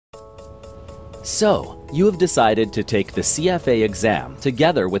So, you have decided to take the CFA exam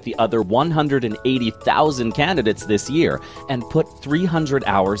together with the other 180,000 candidates this year and put 300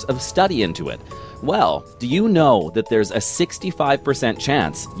 hours of study into it. Well, do you know that there's a 65%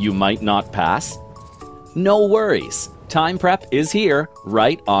 chance you might not pass? No worries, TimePrep is here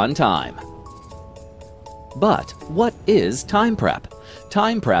right on time. But what is TimePrep?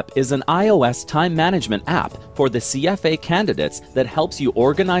 TimePrep is an iOS time management app for the CFA candidates that helps you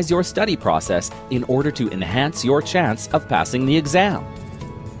organize your study process in order to enhance your chance of passing the exam.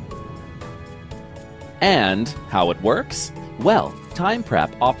 And how it works? Well,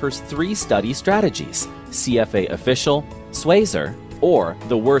 TimePrep offers 3 study strategies: CFA Official, Swayzer, or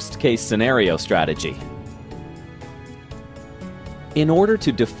the worst case scenario strategy. In order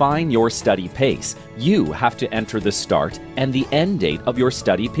to define your study pace, you have to enter the start and the end date of your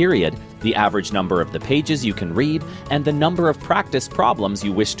study period, the average number of the pages you can read, and the number of practice problems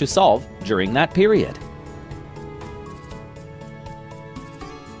you wish to solve during that period.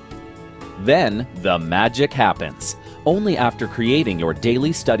 Then, the magic happens. Only after creating your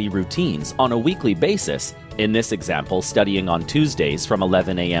daily study routines on a weekly basis, in this example studying on Tuesdays from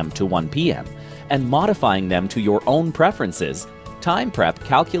 11 a.m. to 1 p.m., and modifying them to your own preferences, TimePrep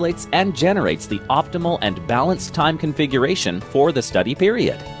calculates and generates the optimal and balanced time configuration for the study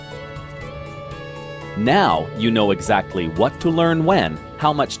period. Now you know exactly what to learn when,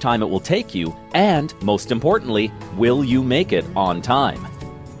 how much time it will take you, and, most importantly, will you make it on time?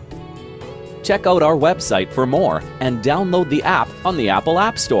 Check out our website for more and download the app on the Apple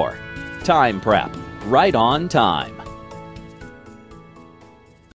App Store. TimePrep, right on time.